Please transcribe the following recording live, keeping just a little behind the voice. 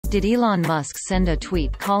Did Elon Musk send a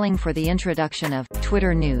tweet calling for the introduction of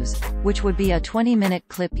Twitter News, which would be a 20-minute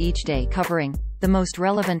clip each day covering the most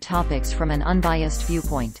relevant topics from an unbiased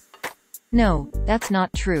viewpoint? No, that's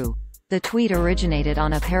not true. The tweet originated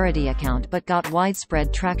on a parody account but got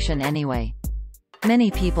widespread traction anyway.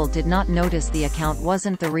 Many people did not notice the account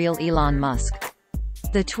wasn't the real Elon Musk.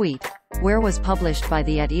 The tweet, where was published by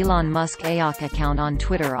the @Elon Musk AOC account on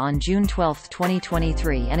Twitter on June 12,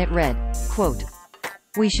 2023, and it read, quote,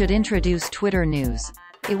 "We should introduce Twitter News.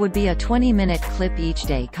 It would be a 20-minute clip each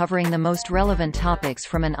day covering the most relevant topics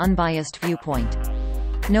from an unbiased viewpoint.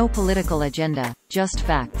 No political agenda, just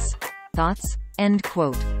facts. Thoughts?" End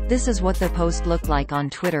quote. This is what the post looked like on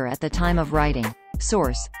Twitter at the time of writing.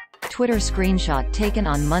 Source: Twitter screenshot taken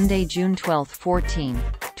on Monday, June 12,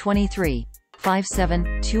 23,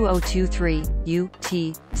 572023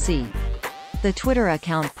 UTC. The Twitter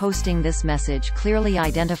account posting this message clearly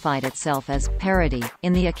identified itself as Parody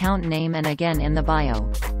in the account name and again in the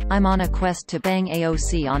bio. "I'm on a quest to bang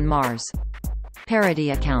AOC on Mars."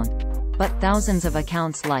 Parody account. But thousands of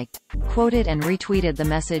accounts liked, quoted and retweeted the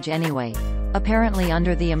message anyway, apparently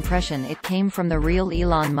under the impression it came from the real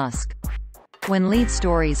Elon Musk. When Lead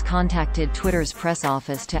Stories contacted Twitter's press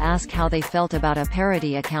office to ask how they felt about a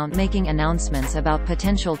parody account making announcements about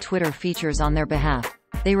potential Twitter features on their behalf,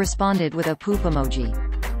 they responded with a poop emoji.